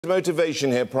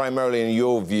Motivation here, primarily in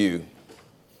your view?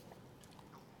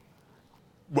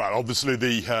 Well, obviously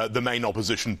the main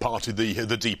opposition party,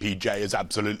 the DPJ, is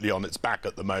absolutely on its back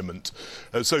at the moment.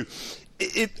 So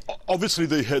it obviously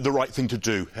the right thing to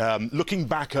do. Looking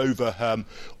back over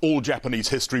all Japanese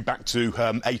history, back to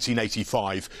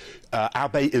 1885,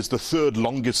 Abe is the third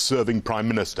longest-serving prime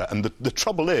minister, and the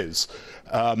trouble is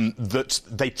that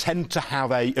they tend to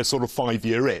have a sort of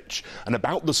 5-year itch, and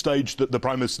about the stage that the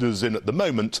prime minister is in at the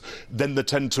moment, then they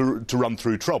tend to run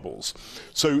through troubles.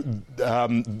 So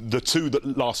the two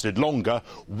that lasted longer,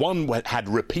 one had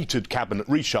repeated cabinet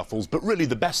reshuffles, but really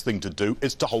the best thing to do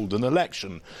is to hold an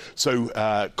election. So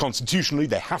constitutionally,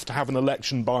 they have to have an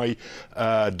election by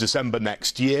December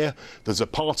next year. There's a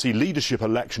party leadership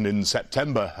election in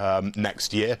September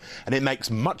next year, and it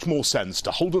makes much more sense to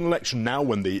hold an election now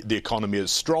when the economy is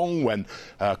strong, when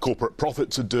corporate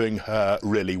profits are doing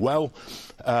really well,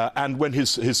 and when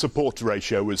his support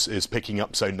ratio is picking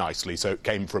up so nicely. So it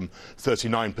came from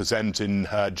 39% in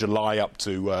July up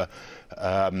to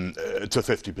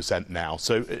 50% now.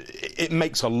 So it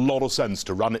makes a lot of sense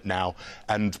to run it now,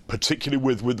 and particularly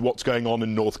with what's going on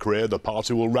in North Korea, the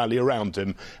party will rally around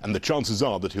him, and the chances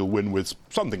are that he'll win with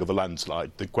something of a landslide.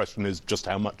 The question is just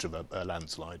how much of a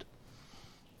landslide.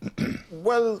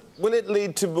 Well, will it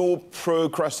lead to more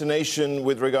procrastination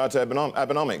with regard to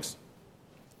Abenomics?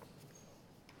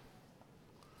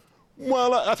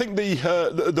 Well, I think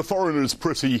the foreigner is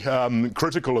pretty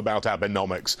critical about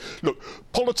Abenomics. Look,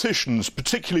 politicians,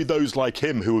 particularly those like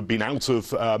him who have been out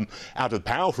of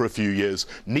power for a few years,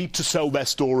 need to sell their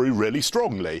story really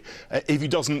strongly. If he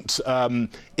doesn't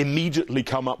immediately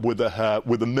come up with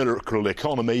a miracle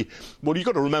economy, well, you've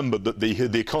got to remember that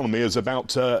the economy is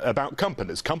about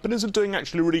companies. Companies are doing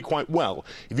actually really quite well.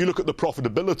 If you look at the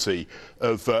profitability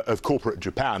of corporate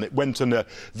Japan, it went in a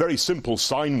very simple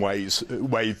sine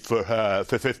wave for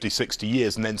 50, 60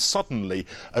 years, and then suddenly,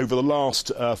 over the last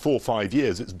 4 or 5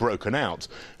 years, it's broken out.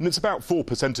 And it's about 4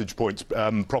 percentage points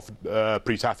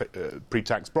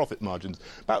pre-tax profit margins,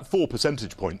 about 4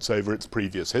 percentage points over its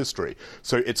previous history.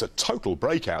 So it's a total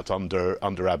breakout under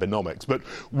Abenomics. But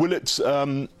will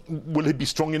it be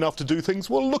strong enough to do things?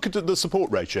 Well, look at the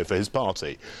support ratio for his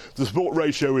party. The support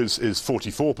ratio is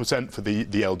 44% for the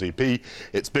LDP.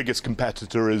 Its biggest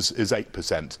competitor is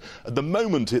 8%. At the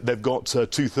moment, they've got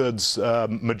 2/3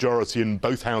 majority in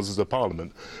both houses of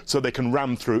parliament, so they can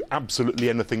ram through absolutely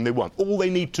anything they want. All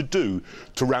they need to do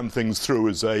to ram things through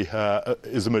is a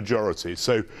majority.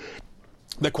 So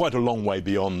they're quite a long way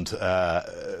beyond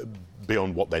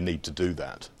what they need to do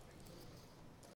that.